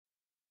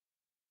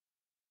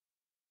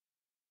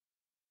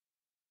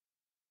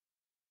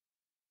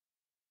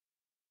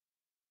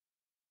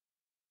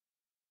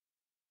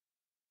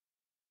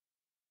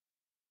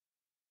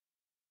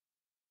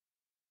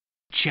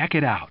Check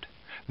it out.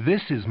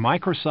 This is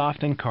Microsoft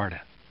Encarta.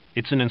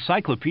 It's an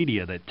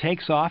encyclopedia that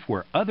takes off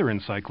where other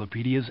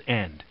encyclopedias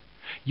end.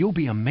 You'll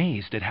be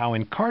amazed at how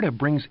Encarta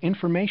brings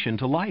information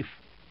to life.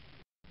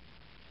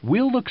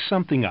 We'll look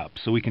something up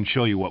so we can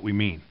show you what we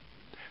mean.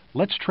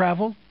 Let's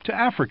travel to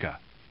Africa.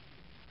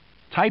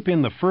 Type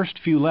in the first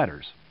few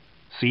letters.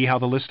 See how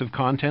the list of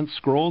contents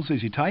scrolls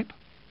as you type?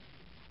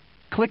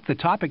 Click the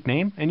topic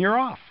name and you're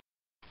off.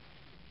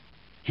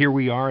 Here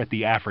we are at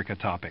the Africa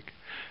topic.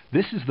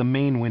 This is the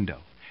main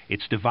window.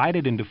 It's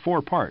divided into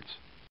 4 parts: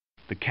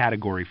 the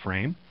category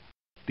frame,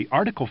 the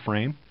article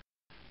frame,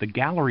 the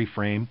gallery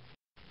frame,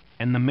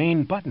 and the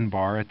main button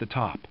bar at the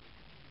top.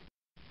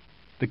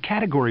 The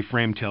category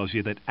frame tells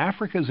you that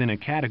Africa is in a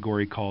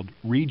category called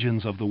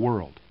Regions of the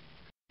World.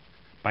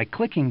 By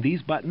clicking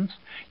these buttons,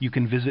 you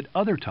can visit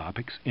other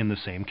topics in the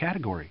same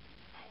category,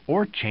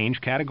 or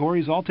change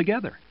categories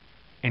altogether.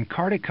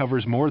 Encarta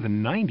covers more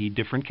than 90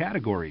 different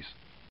categories.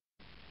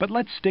 But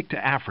let's stick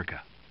to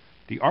Africa.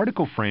 The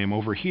article frame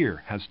over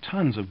here has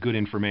tons of good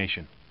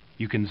information.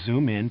 You can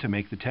zoom in to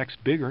make the text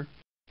bigger,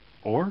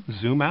 or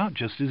zoom out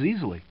just as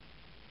easily.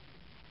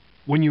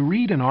 When you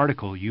read an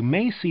article, you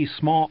may see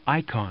small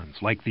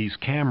icons like these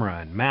camera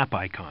and map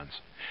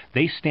icons.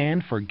 They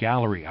stand for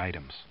gallery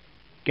items.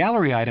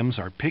 Gallery items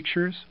are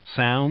pictures,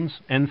 sounds,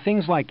 and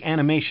things like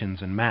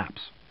animations and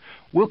maps.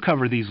 We'll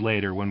cover these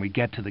later when we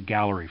get to the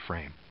gallery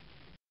frame.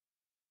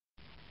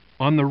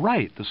 On the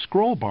right, the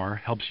scroll bar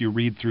helps you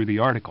read through the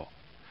article.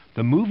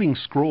 The moving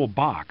scroll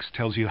box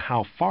tells you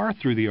how far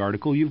through the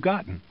article you've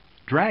gotten.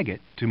 Drag it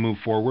to move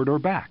forward or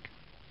back.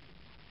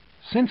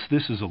 Since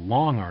this is a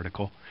long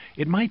article,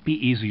 it might be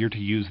easier to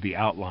use the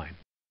outline.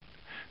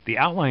 The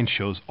outline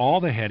shows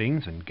all the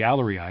headings and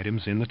gallery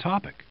items in the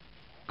topic.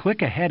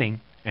 Click a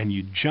heading and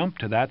you jump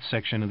to that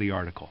section of the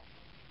article.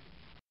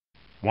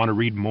 Want to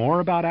read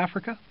more about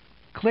Africa?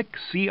 Click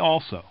See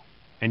Also,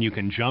 and you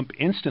can jump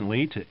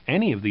instantly to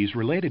any of these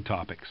related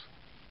topics.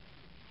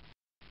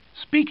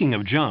 Speaking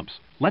of jumps,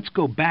 let's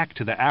go back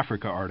to the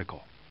Africa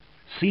article.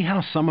 See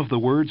how some of the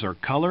words are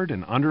colored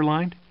and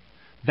underlined?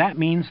 That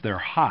means they're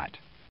hot.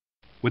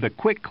 With a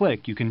quick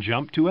click, you can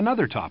jump to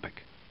another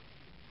topic.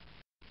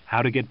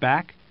 How to get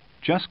back?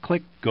 Just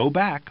click Go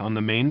Back on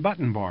the main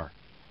button bar.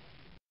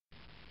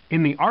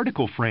 In the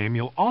article frame,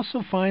 you'll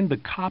also find the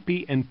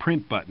copy and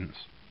print buttons.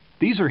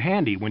 These are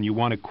handy when you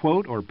want to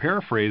quote or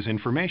paraphrase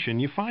information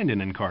you find in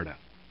Encarta.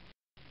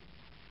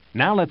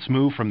 Now let's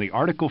move from the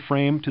article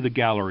frame to the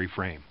gallery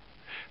frame.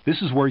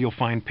 This is where you'll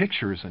find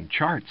pictures and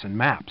charts and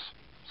maps.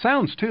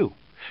 Sounds too,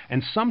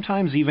 and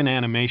sometimes even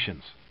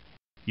animations.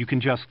 You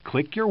can just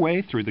click your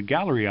way through the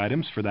gallery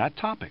items for that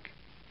topic.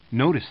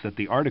 Notice that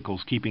the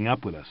article's keeping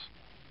up with us.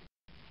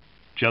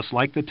 Just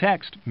like the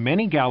text,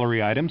 many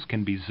gallery items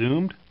can be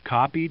zoomed,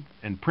 copied,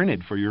 and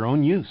printed for your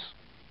own use.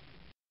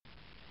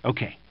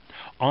 Okay,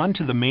 on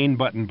to the main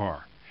button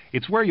bar.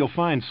 It's where you'll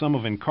find some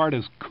of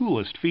Encarta's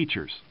coolest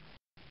features.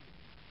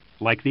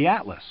 Like the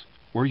atlas,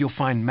 where you'll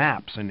find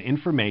maps and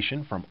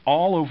information from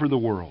all over the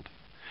world.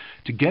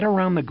 To get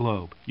around the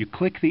globe, you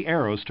click the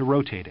arrows to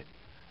rotate it.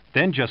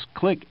 Then just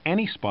click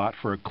any spot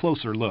for a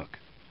closer look.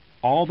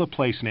 All the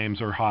place names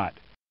are hot.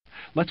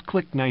 Let's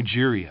click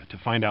Nigeria to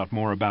find out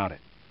more about it.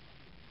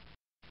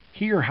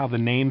 Hear how the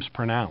name's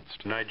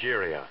pronounced.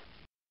 Nigeria.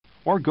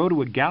 Or go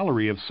to a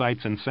gallery of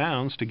sights and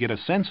sounds to get a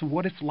sense of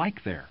what it's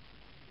like there.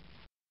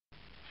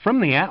 From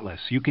the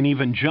atlas, you can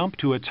even jump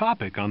to a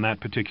topic on that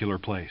particular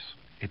place.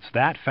 It's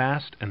that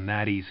fast and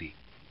that easy.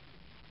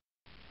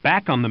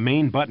 Back on the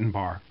main button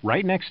bar,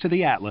 right next to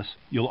the atlas,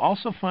 you'll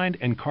also find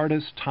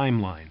Encarta's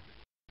timeline.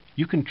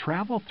 You can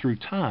travel through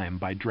time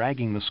by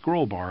dragging the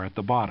scroll bar at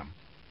the bottom.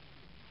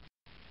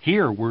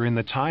 Here we're in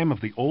the time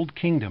of the Old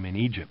Kingdom in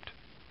Egypt.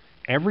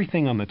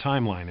 Everything on the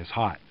timeline is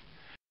hot.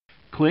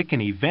 Click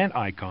an event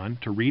icon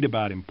to read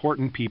about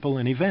important people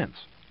and events,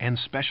 and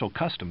special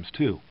customs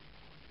too.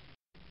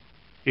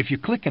 If you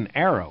click an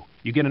arrow,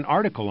 you get an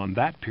article on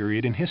that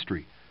period in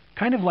history,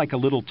 kind of like a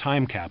little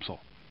time capsule.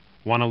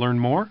 Want to learn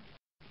more?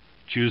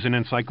 Choose an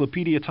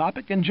encyclopedia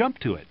topic and jump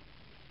to it.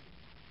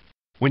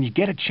 When you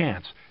get a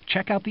chance,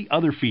 check out the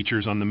other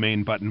features on the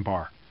main button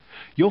bar.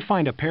 You'll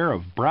find a pair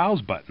of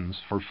browse buttons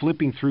for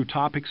flipping through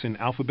topics in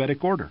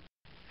alphabetic order.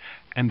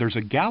 And there's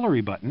a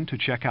gallery button to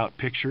check out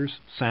pictures,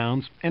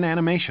 sounds, and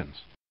animations.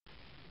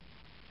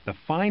 The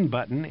Find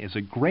button is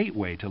a great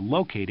way to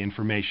locate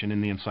information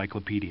in the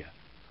encyclopedia,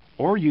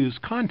 or use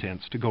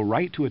contents to go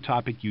right to a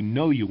topic you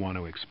know you want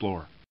to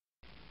explore.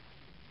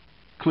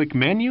 Click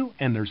Menu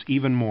and there's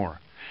even more.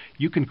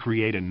 You can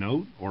create a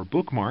note or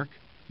bookmark,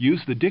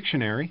 use the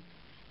dictionary,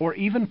 or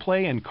even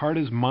play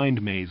Encarta's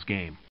Mind Maze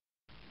game.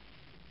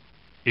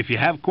 If you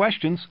have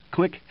questions,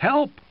 click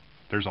Help.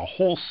 There's a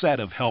whole set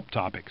of help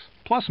topics,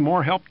 plus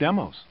more help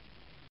demos.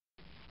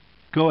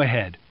 Go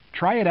ahead,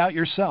 try it out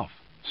yourself.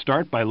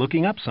 Start by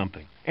looking up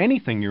something,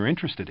 anything you're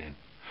interested in.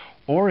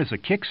 Or as a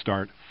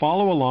kickstart,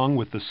 follow along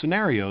with the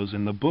scenarios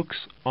in the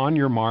books On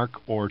Your Mark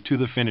or To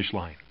the Finish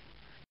Line.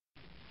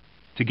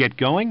 To get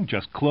going,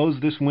 just close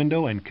this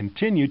window and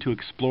continue to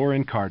explore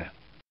Encarta.